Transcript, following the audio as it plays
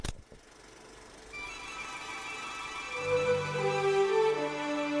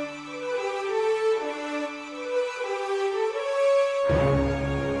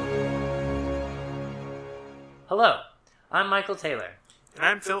I'm Michael Taylor. And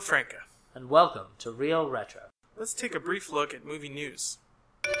I'm Phil Franca. And welcome to Real Retro. Let's take a brief look at movie news.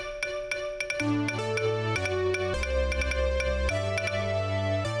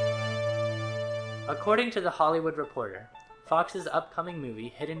 According to The Hollywood Reporter, Fox's upcoming movie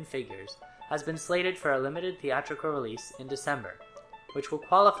Hidden Figures has been slated for a limited theatrical release in December, which will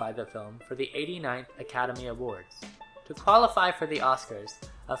qualify the film for the 89th Academy Awards. To qualify for the Oscars,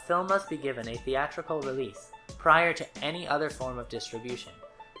 a film must be given a theatrical release prior to any other form of distribution.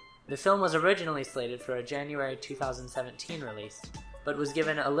 The film was originally slated for a January 2017 release, but was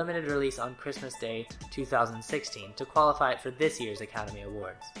given a limited release on Christmas Day 2016 to qualify it for this year's Academy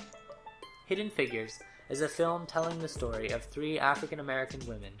Awards. Hidden Figures is a film telling the story of three African American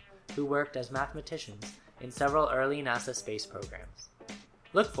women who worked as mathematicians in several early NASA space programs.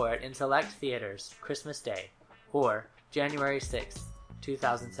 Look for it in select theaters Christmas Day or January 6,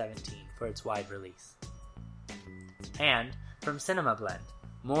 2017 for its wide release. And from Cinema Blend,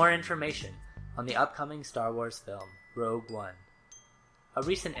 more information on the upcoming Star Wars film Rogue One. A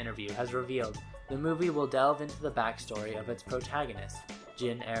recent interview has revealed the movie will delve into the backstory of its protagonist,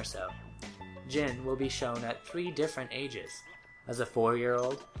 Jyn Erso. Jyn will be shown at 3 different ages, as a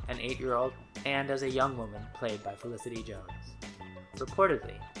 4-year-old, an 8-year-old, and as a young woman played by Felicity Jones.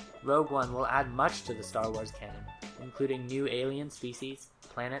 Reportedly, Rogue One will add much to the Star Wars canon, including new alien species,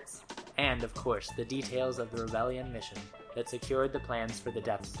 planets, and, of course, the details of the Rebellion mission that secured the plans for the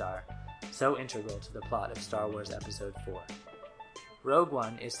Death Star, so integral to the plot of Star Wars Episode 4. Rogue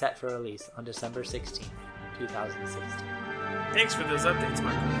One is set for release on December 16, 2016. Thanks for those updates,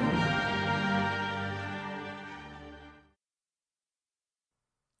 Michael.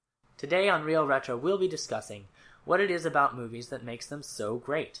 Today on Real Retro, we'll be discussing what it is about movies that makes them so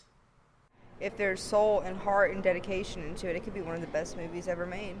great. If there's soul and heart and dedication into it, it could be one of the best movies ever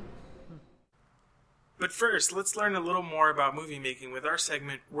made. But first, let's learn a little more about movie making with our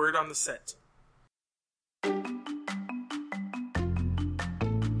segment, Word on the Set.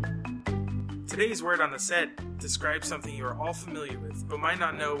 Today's Word on the Set describes something you are all familiar with, but might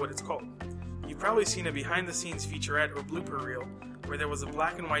not know what it's called. You've probably seen a behind-the-scenes featurette or blooper reel where there was a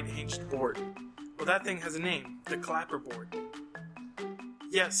black and white hinged board. Well, that thing has a name, the clapperboard.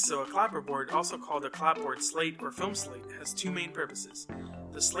 Yes, so a clapperboard, also called a clapboard slate or film slate, has 2 main purposes.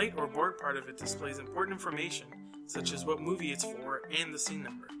 The slate or board part of it displays important information, such as what movie it's for and the scene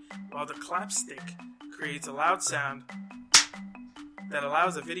number, while the clapstick creates a loud sound that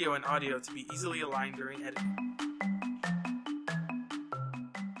allows the video and audio to be easily aligned during editing.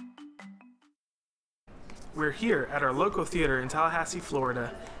 We're here at our local theater in Tallahassee,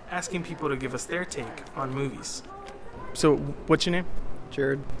 Florida, asking people to give us their take on movies. So, what's your name?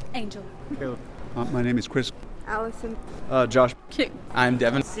 Jared. Angel. Caleb. My name is Chris. Allison. Josh. Kate. I'm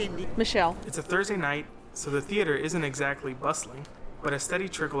Devin. Cindy. Michelle. It's a Thursday night, so the theater isn't exactly bustling, but a steady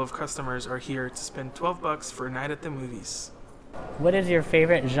trickle of customers are here to spend $12 for a night at the movies. What is your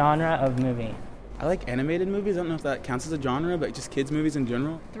favorite genre of movie? I like animated movies. I don't know if that counts as a genre, but just kids' movies in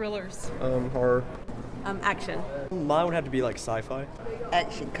general. Thrillers. Horror. Action. Mine would have to be like sci-fi.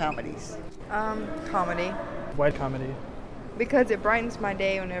 Action comedies. Comedy. White comedy. Because it brightens my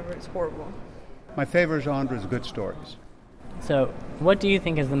day whenever it's horrible. My favorite genre is good stories. So, what do you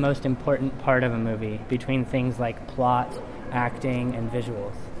think is the most important part of a movie between things like plot, acting, and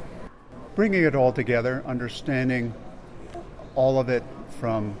visuals? Bringing it all together, understanding all of it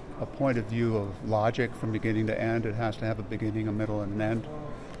from a point of view of logic from beginning to end. It has to have a beginning, a middle, and an end.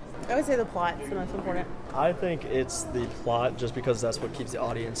 I would say the plot is the most important. I think it's the plot, just because that's what keeps the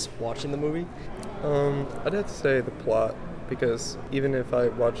audience watching the movie. I'd have to say the plot, because even if I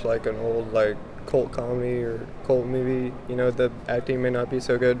watch like an old like cult comedy or cult movie, you know, the acting may not be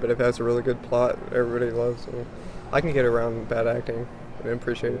so good, but if it has a really good plot, everybody loves it. I can get around bad acting and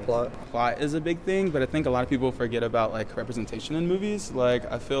appreciate the plot. Plot is a big thing, but I think a lot of people forget about like representation in movies. Like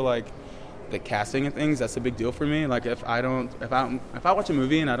I feel like the casting and things, that's a big deal for me. Like if I watch a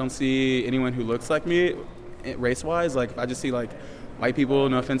movie and I don't see anyone who looks like me race-wise, like if I just see like white people,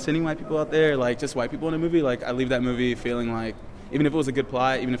 no offense to any white people out there, like just white people in a movie, like I leave that movie feeling like, even if it was a good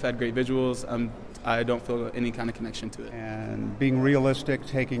plot, even if it had great visuals, I don't feel any kind of connection to it. And being realistic,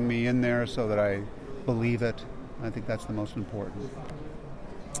 taking me in there so that I believe it, I think that's the most important.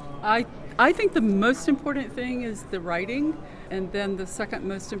 I think the most important thing is the writing, and then the second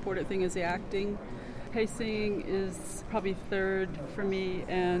most important thing is the acting. Pacing is probably third for me,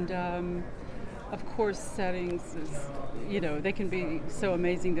 and of course settings is, you know, they can be so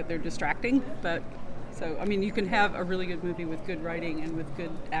amazing that they're distracting, but So, I mean, you can have a really good movie with good writing and with good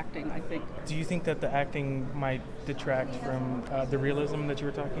acting, I think. Do you think that the acting might detract from the realism that you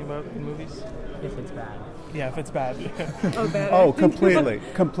were talking about in movies? If it's bad. Yeah, if it's bad. Oh,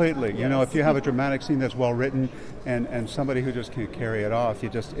 completely. You know, if you have a dramatic scene that's well written and somebody who just can't carry it off,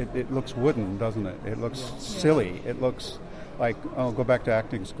 it looks wooden, doesn't it? It looks silly. It looks like, oh, go back to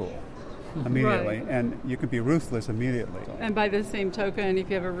acting school immediately. Right. And you can be ruthless immediately. And by the same token, if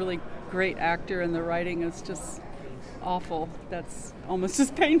you have a really great actor and the writing is just awful, that's almost as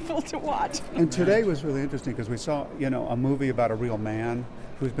painful to watch. And today was really interesting because we saw, a movie about a real man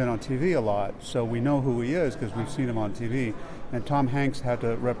who's been on TV a lot, so we know who he is because we've seen him on TV. And Tom Hanks had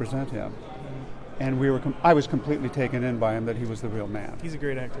to represent him, and I was completely taken in by him that he was the real man. He's a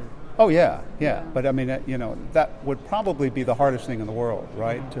great actor. Oh yeah. But I mean, that would probably be the hardest thing in the world,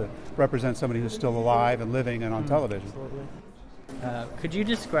 right? To represent somebody who's still alive and living and on television. Could you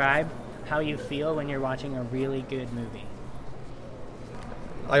describe how you feel when you're watching a really good movie?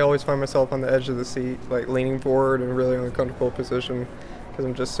 I always find myself on the edge of the seat, like leaning forward in a really uncomfortable position because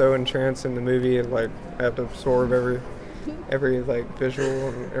I'm just so entranced in the movie and like I have to absorb every like visual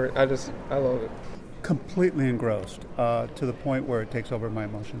and I love it. Completely engrossed to the point where it takes over my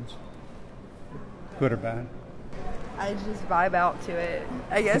emotions. Good or bad? I just vibe out to it.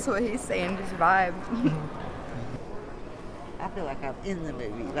 I guess what he's saying, just vibe. I feel like I'm in the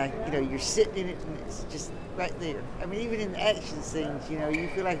movie. Like, you're sitting in it and it's just right there. I mean, even in the action scenes, you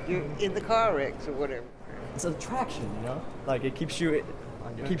feel like you're in the car wrecks or whatever. It's an attraction, Like it keeps you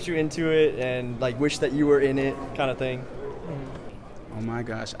into it and like wish that you were in it kind of thing. Oh my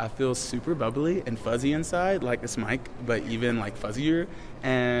gosh, I feel super bubbly and fuzzy inside, like this mic, but even like fuzzier,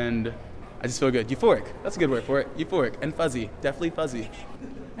 and I just feel good. Euphoric. That's a good word for it. Euphoric and fuzzy. Definitely fuzzy.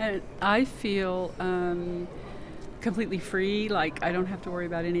 And I feel completely free, like I don't have to worry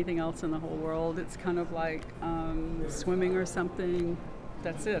about anything else in the whole world. It's kind of like swimming or something.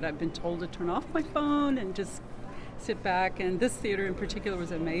 That's it. I've been told to turn off my phone and just sit back, and this theater in particular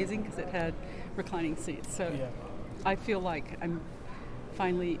was amazing because it had reclining seats. So yeah. I feel like I'm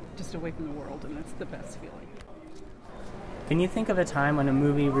finally just away from the world, and that's the best feeling. Can you think of a time when a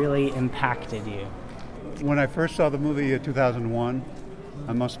movie really impacted you? When I first saw the movie in 2001,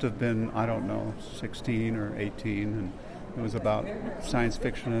 I must have been, 16 or 18, and it was about science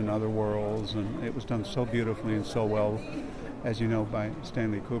fiction and other worlds, and it was done so beautifully and so well, as you know, by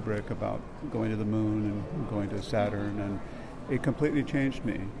Stanley Kubrick, about going to the moon and going to Saturn, and it completely changed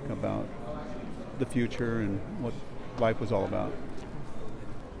me about the future and what life was all about.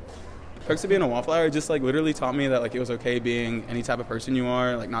 Perks of being a wallflower just like literally taught me that like it was okay being any type of person you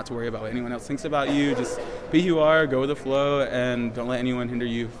are, like not to worry about what anyone else thinks about you. Just be who you are, go with the flow, and don't let anyone hinder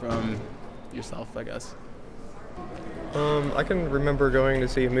you from yourself, I guess. I can remember going to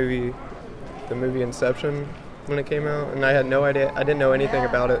see the movie Inception when it came out, and I had no idea. I didn't know anything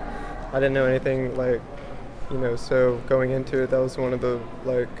about it. I didn't know anything so going into it, that was one of the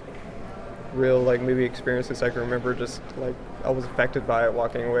real movie experiences I can remember. Just I was affected by it,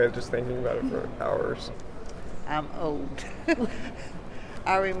 walking away just thinking about it for hours. I'm old.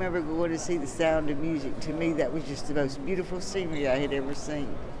 I remember going to see The Sound of Music. To me, that was just the most beautiful scenery I had ever seen.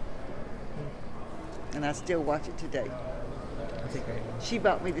 And I still watch it today. That's great. She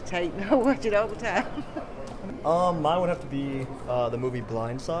bought me the tape, and I watch it all the time. Mine would have to be the movie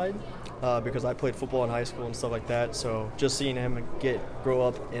Blind Side, because I played football in high school and stuff like that. So just seeing him grow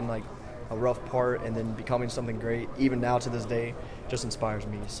up in a rough part and then becoming something great, even now to this day, just inspires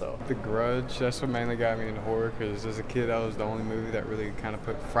me. So The Grudge, that's what mainly got me into horror, because as a kid that was the only movie that really kind of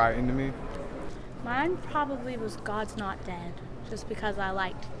put fright into me. Mine probably was God's Not Dead, just because I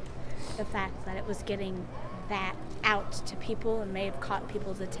liked the fact that it was getting that out to people and may have caught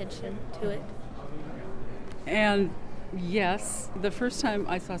people's attention to it. And yes, the first time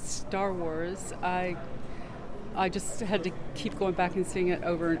I saw Star Wars, I just had to keep going back and seeing it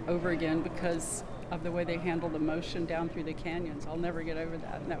over and over again because of the way they handled emotion down through the canyons. I'll never get over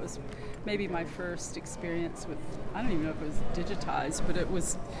that. And that was maybe my first experience with, I don't even know if it was digitized, but it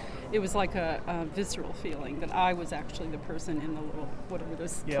was like a visceral feeling that I was actually the person in the little, whatever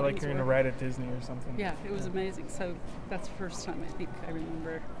those Yeah, like you're in a ride at Disney or something. Yeah, it was amazing. So that's the first time I think I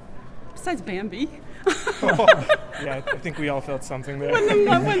remember. Besides Bambi. Yeah, I think we all felt something there.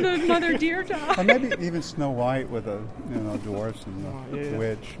 when the mother deer died. Or maybe even Snow White with the dwarfs and the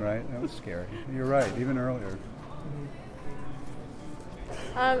witch, right? That was scary. You're right, even earlier.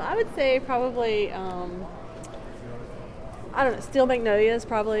 I would say probably, I don't know, Steel Magnolias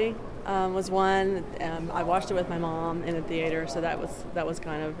probably was one. I watched it with my mom in a theater, so that was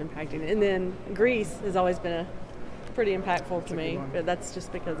kind of impacting. And then Grease has always been a pretty impactful to me. good one. But that's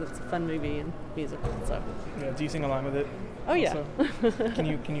just because it's a fun movie and musical. So. Yeah, do you sing along with it? Oh yeah. Also?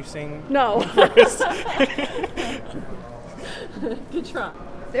 Can you sing? No. First? Good try.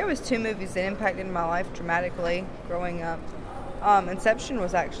 There was 2 movies that impacted my life dramatically growing up. Inception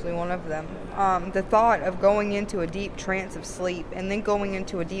was actually one of them. The thought of going into a deep trance of sleep and then going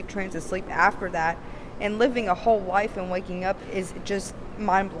into a deep trance of sleep after that and living a whole life and waking up is just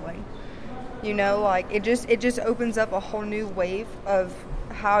mind-blowing. You know, like it just opens up a whole new wave of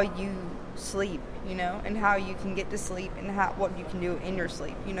how you sleep, you know, and how you can get to sleep and what you can do in your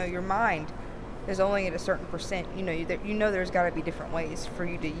sleep. You know, your mind is only at a certain percent. You know there's got to be different ways for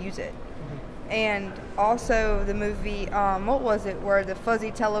you to use it. And also the movie, what was it, where the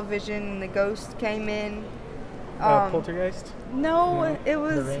fuzzy television and the ghost came in? Poltergeist? No, it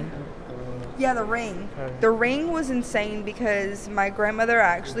was... The Ring? Yeah, The Ring. Okay. The Ring was insane because my grandmother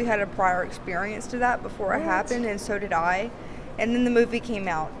actually had a prior experience to that before it happened, and so did I. And then the movie came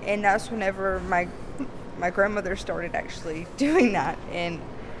out, and that's whenever my grandmother started actually doing that, and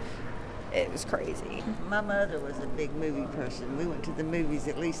it was crazy. My mother was a big movie person. We went to the movies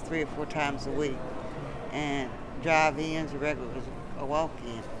at least 3 or 4 times a week, and drive-ins, regular was a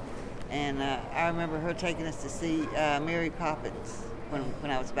walk-in. And I remember her taking us to see Mary Poppins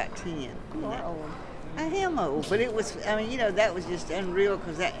when I was about 10. I am old, but it was, I mean, you know, that was just unreal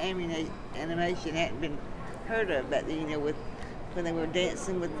because that animation hadn't been heard of back then, you know, with when they were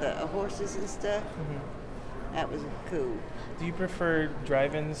dancing with the horses and stuff. Mm-hmm. That was cool. Do you prefer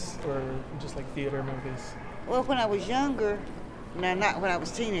drive-ins or just like theater movies? Well, when I was younger, now not when I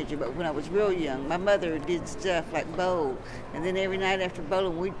was a teenager, but when I was real young, my mother did stuff like bowl, and then every night after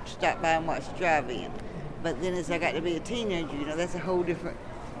bowling, we'd stop by and watch the drive-in. But then as I got to be a teenager, you know, that's a whole different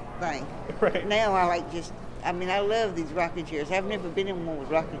thing. Right. Now I I love these rocking chairs. I've never been in one with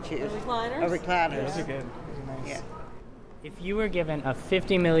rocking chairs. Recliners? Or recliners. Yeah, those are good. Those are nice. Yeah. If you were given a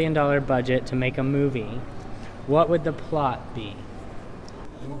 $50 million budget to make a movie, what would the plot be?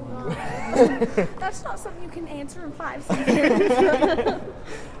 That's not something you can answer in 5 seconds.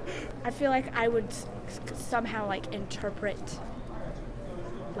 I feel like I would somehow like interpret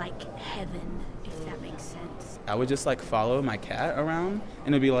like heaven, if that makes sense. I would just like follow my cat around,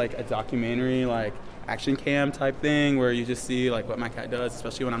 and it'd be like a documentary, like action cam type thing where you just see like what my cat does,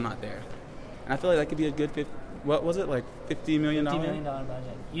 especially when I'm not there. And I feel like that could be a good what was it, like $50 million? $50 million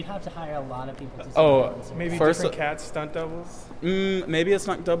budget. You'd have to hire a lot of people to maybe first, different cats, stunt doubles? Maybe a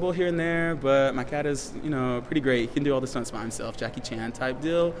stunt double here and there, but my cat is, you know, pretty great. He can do all the stunts by himself, Jackie Chan type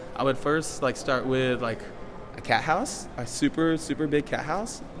deal. I would first like start with like a cat house, a super, super big cat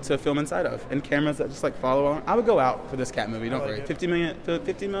house to film inside of, and cameras that just like follow on. I would go out for this cat movie, don't worry. 50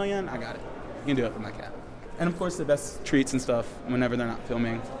 million, I got it. You can do it with my cat. And of course the best treats and stuff whenever they're not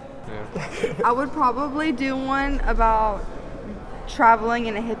filming. Yeah. I would probably do one about traveling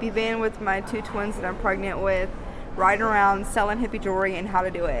in a hippie van with my 2 twins that I'm pregnant with, riding around selling hippie jewelry and how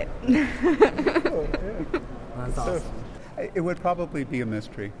to do it. That's awesome. It would probably be a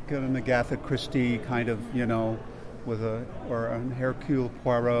mystery. Get an Agatha Christie kind of, you know, or an Hercule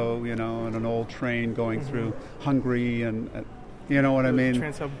Poirot, you know, and an old train going through Hungary and you know what I mean?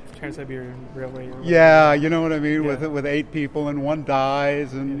 Trans-Siberian Railway. Yeah, you know what I mean? Yeah. With 8 people and one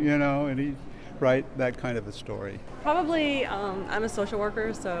dies, and you know, and he, right, that kind of a story. Probably, I'm a social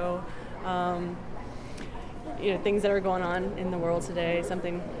worker, so you know, things that are going on in the world today,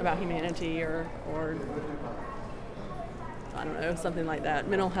 something about humanity, or I don't know, something like that,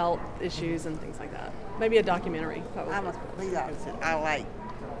 mental health issues and things like that. Maybe a documentary. Probably. I'm a complete opposite. I like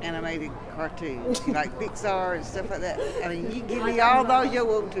animated cartoons, like Pixar and stuff like that. I mean, you give me all those you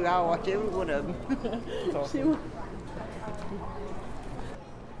want to, I'll watch every one of them. Awesome.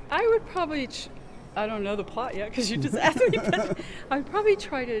 I would probably, I don't know the plot yet because you just asked me, but I'd probably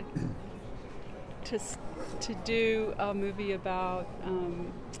try to do a movie about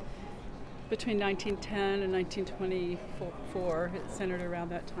between 1910 and 1924. It's centered around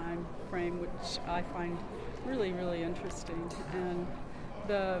that time frame, which I find really, really interesting. And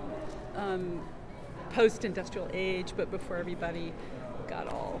the post-industrial age, but before everybody got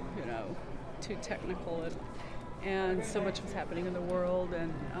all, you know, too technical, and so much was happening in the world,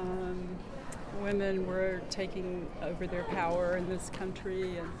 and women were taking over their power in this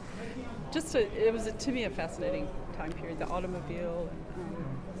country, and just it was to me a fascinating time period, the automobile,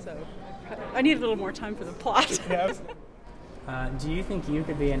 and so I need a little more time for the plot. Do you think you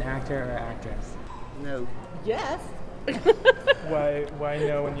could be an actor or actress? No. Yes. Why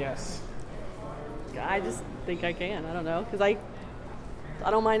no and yes? I just think I can. I don't know, because I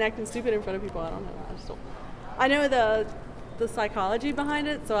don't mind acting stupid in front of people. I don't know. I just don't. I know the psychology behind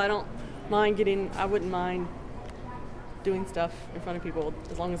it, so I don't mind I wouldn't mind doing stuff in front of people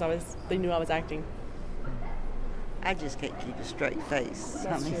as long as they knew I was acting. I just can't keep a straight face.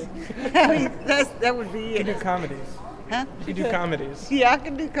 That's true. I mean, that would be You it. can do comedies. Huh? You do comedies. Yeah, I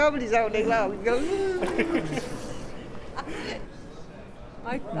can do comedies all day long. You go,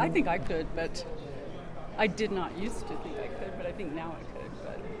 I think I could, but I did not used to think I could, but I think now I could.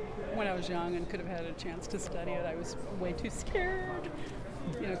 But when I was young and could have had a chance to study it, I was way too scared.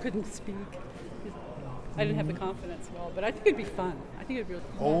 Couldn't speak. I didn't have the confidence at all, but I think it'd be fun. I think it'd be really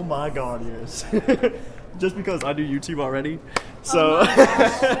fun. Oh my God, yes. Just because I do YouTube already, so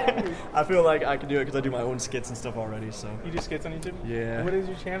I feel like I can do it because I do my own skits and stuff already. So You do skits on YouTube? Yeah. What is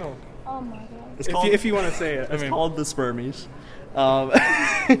your channel? Oh my god. it's If you want to say it. It's called The Spermies.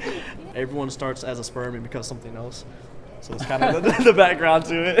 Everyone starts as a sperm and becomes something else. So it's kind of the background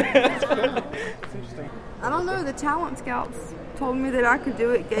to it. It's interesting. I don't know. The talent scouts told me that I could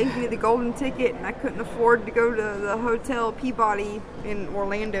do it, gave me the golden ticket, and I couldn't afford to go to the Hotel Peabody in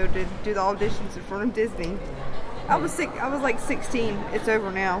Orlando to do the auditions in front of Disney. I was like 16. It's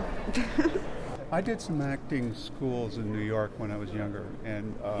over now. I did some acting schools in New York when I was younger,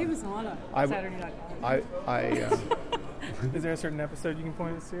 and He was on a Saturday Night Live. Is there a certain episode you can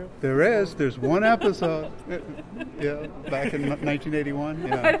point us to? There's one episode, yeah, back in 1981.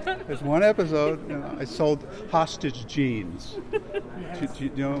 Yeah, there's one episode. I sold hostage jeans. Do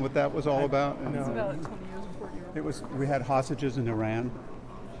you know what that was all about? It was about 20 years before you were. We had hostages in Iran,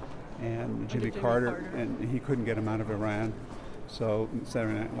 and Jimmy Carter, and he couldn't get them out of Iran. So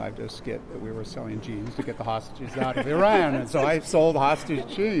Saturday Night Live did a skit that we were selling jeans to get the hostages out of Iran, and so I sold hostage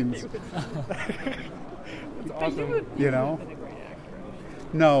jeans. That's awesome.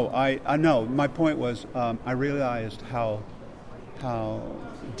 No, I know. My point was, I realized how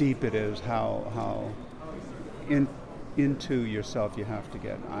deep it is, how into yourself you have to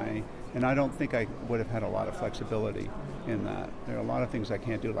get. And I don't think I would have had a lot of flexibility in that. There are a lot of things I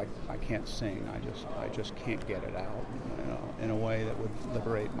can't do, like I can't sing. I just can't get it out, in a way that would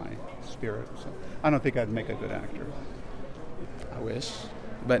liberate my spirit. So I don't think I'd make a good actor. I wish,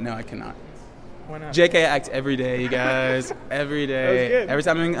 but no, I cannot. Why not? JK acts every day, you guys. Every That was day. good. Every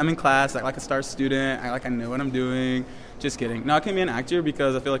time I'm in class, I act like a star student. I act like I know what I'm doing. Just kidding. No, I can't be an actor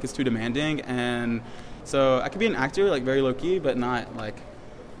because I feel like it's too demanding. And so I could be an actor, like very low-key, but not like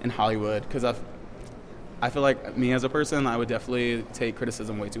in Hollywood. Because I feel like me as a person, I would definitely take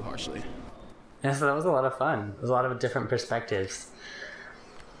criticism way too harshly. Yeah, so that was a lot of fun. There's a lot of different perspectives.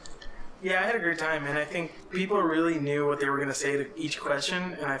 Yeah, I had a great time, and I think people really knew what they were going to say to each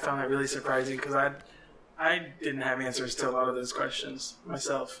question, and I found that really surprising because I didn't have answers to a lot of those questions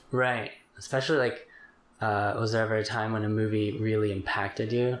myself. Right. Especially was there ever a time when a movie really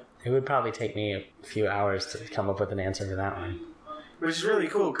impacted you? It would probably take me a few hours to come up with an answer for that one. Which is really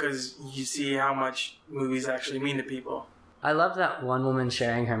cool because you see how much movies actually mean to people. I love that one woman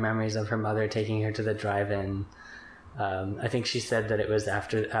sharing her memories of her mother taking her to the drive-in. I think she said that it was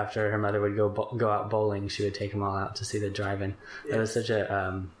after her mother would go out bowling, she would take them all out to see the drive-in. Yeah. That was such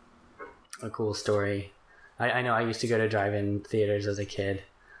a cool story. I know I used to go to drive-in theaters as a kid.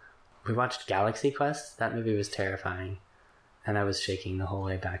 We watched Galaxy Quest. That movie was terrifying, and I was shaking the whole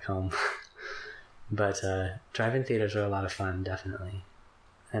way back home. But drive-in theaters were a lot of fun, definitely.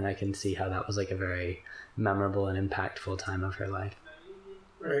 And I can see how that was like a very memorable and impactful time of her life.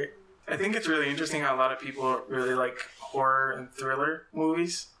 Right. I think it's really interesting how a lot of people really like horror and thriller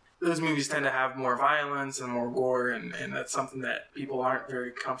movies. Those movies tend to have more violence and more gore, and that's something that people aren't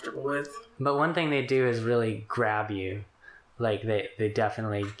very comfortable with. But one thing they do is really grab you. Like, they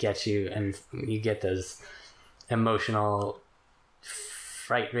definitely get you, and you get those emotional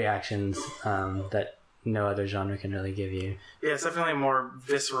fright reactions that no other genre can really give you. Yeah, it's definitely a more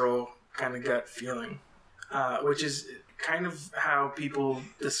visceral kind of gut feeling, which is kind of how people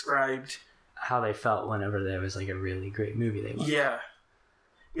described how they felt whenever there was like a really great movie they watched. Yeah,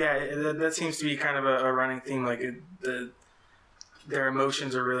 that seems to be kind of a running theme. Like their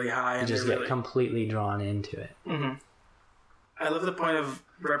emotions are really high, and you just get completely drawn into it. Mm-hmm. I love the point of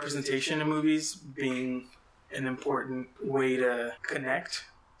representation in movies being an important way to connect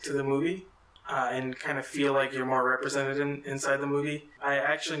to the movie. And kind of feel like you're more represented inside the movie. I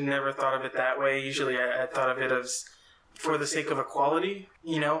actually never thought of it that way. Usually I thought of it as for the sake of equality,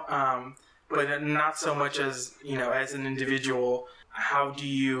 but not so much as, as an individual, how do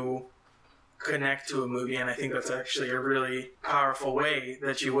you connect to a movie? And I think that's actually a really powerful way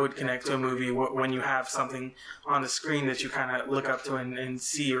that you would connect to a movie when you have something on the screen that you kind of look up to and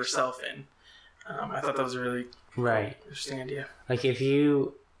see yourself in. I thought that was a really interesting idea. Like if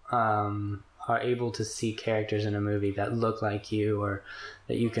you are able to see characters in a movie that look like you or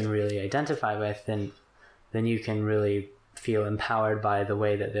that you can really identify with, then then you can really feel empowered by the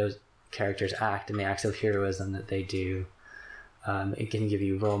way that those characters act and the acts of heroism that they do. It can give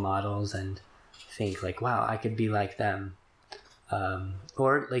you role models and think like, wow, I could be like them.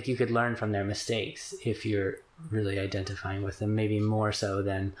 Or like you could learn from their mistakes if you're really identifying with them, maybe more so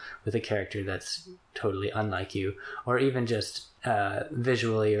than with a character that's totally unlike you, or even just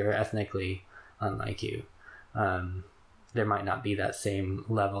visually or ethnically unlike you. There might not be that same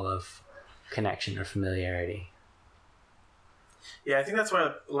level of connection or familiarity. Yeah, I think that's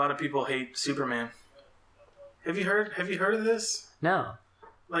why a lot of people hate Superman. Have you heard of this? No.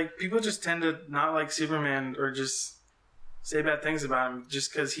 Like, people just tend to not like Superman or just say bad things about him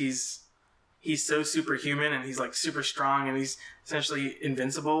just because he's so superhuman and he's like super strong and he's essentially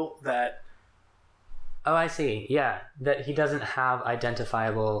invincible that... Oh, I see. Yeah, that he doesn't have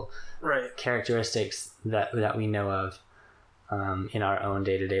identifiable characteristics that we know of in our own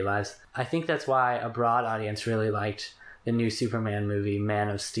day-to-day lives. I think that's why a broad audience really liked the new Superman movie, Man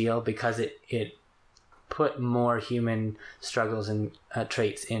of Steel, because it put more human struggles and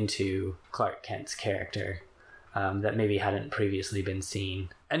traits into Clark Kent's character that maybe hadn't previously been seen.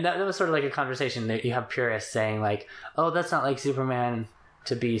 And that was sort of like a conversation that you have purists saying like, oh, that's not like Superman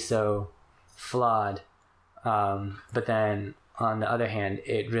to be so flawed. But then on the other hand,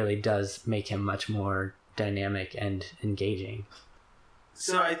 it really does make him much more dynamic and engaging.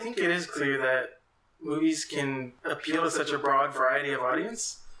 So I think it is clear that movies can appeal to such a broad variety of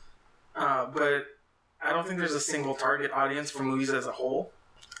audience, but I don't think there's a single target audience for movies as a whole.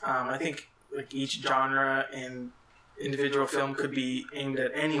 I think like each genre and individual film could be aimed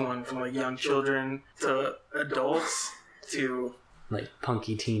at anyone from like young children to adults to like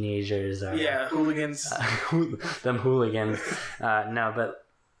punky teenagers or hooligans. Them hooligans. No, but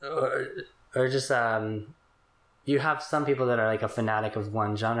or just you have some people that are like a fanatic of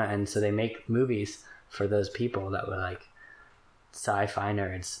one genre, and so they make movies for those people that were like sci-fi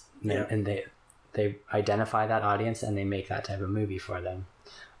nerds, and they identify that audience and they make that type of movie for them.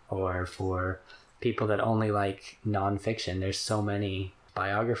 Or for people that only like nonfiction, there's so many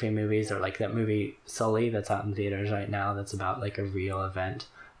biography movies, or like that movie Sully that's out in theaters right now that's about like a real event,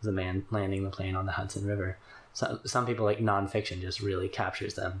 the man landing the plane on the Hudson River. So some people like nonfiction just really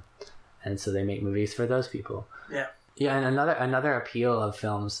captures them, and so they make movies for those people. Yeah, and another appeal of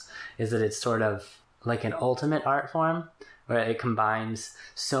films is that it's sort of like an ultimate art form where it combines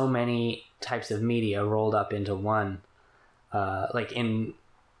so many types of media rolled up into one. Like in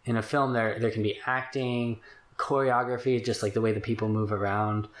a film, there can be acting, choreography, just like the way the people move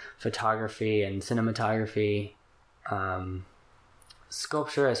around, photography and cinematography,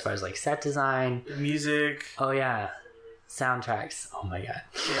 sculpture as far as like set design, music. Oh yeah, soundtracks. Oh my god.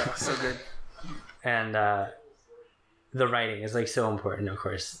 Yeah, so good. And the writing is like so important, of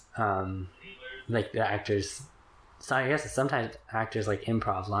course. Like the actors. So I guess sometimes actors like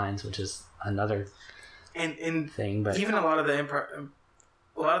improv lines, which is another thing. But even a lot of the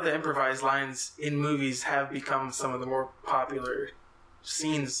improvised lines in movies have become some of the more popular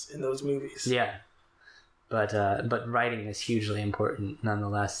scenes in those movies. Yeah, but writing is hugely important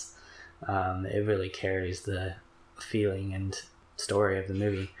nonetheless. It really carries the feeling and story of the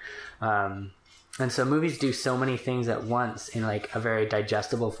movie. And so movies do so many things at once in like a very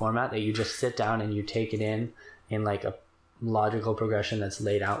digestible format that you just sit down and you take it in like a logical progression that's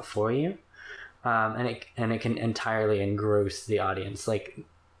laid out for you. And it can entirely engross the audience, like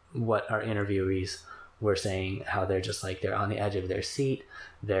what our interviewees were saying, how they're just like they're on the edge of their seat,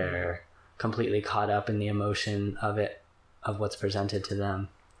 they're completely caught up in the emotion of what's presented to them.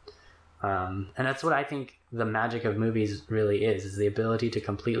 And that's what I think the magic of movies really is the ability to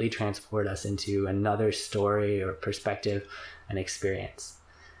completely transport us into another story or perspective and experience.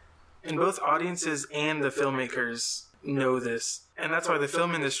 And both audiences and the filmmakers know this, and that's why the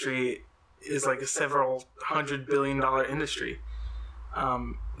film industry is like a several $100 billion industry.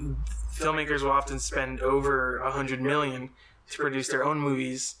 Filmmakers will often spend over $100 million to produce their own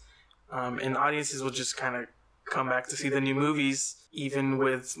movies, and audiences will just kind of come back to see the new movies, even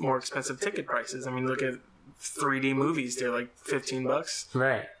with more expensive ticket prices. I mean, look at 3D movies; they're like $15.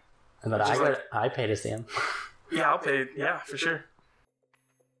 Right, but I pay to see them. Yeah, I'll pay. Yeah, for sure.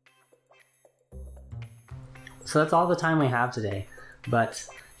 So that's all the time we have today, but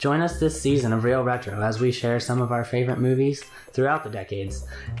join us this season of Real Retro as we share some of our favorite movies throughout the decades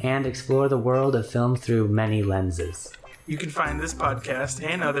and explore the world of film through many lenses. You can find this podcast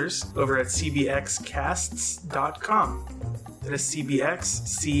and others over at cbxcasts.com. That is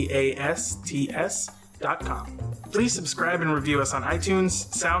cbxcasts.com. Please subscribe and review us on iTunes,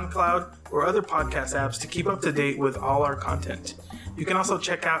 SoundCloud, or other podcast apps to keep up to date with all our content. You can also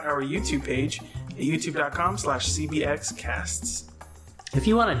check out our YouTube page at youtube.com/cbxcasts. If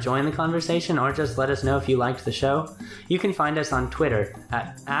you want to join the conversation or just let us know if you liked the show, you can find us on Twitter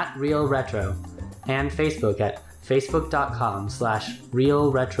at @RealRetro and Facebook at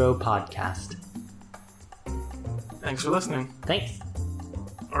facebook.com/RealRetroPodcast. Thanks for listening. Thanks.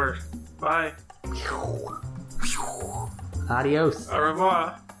 Or bye. Adios. Au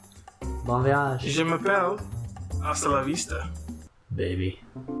revoir. Bon voyage. Je m'appelle. Hasta la vista. Baby.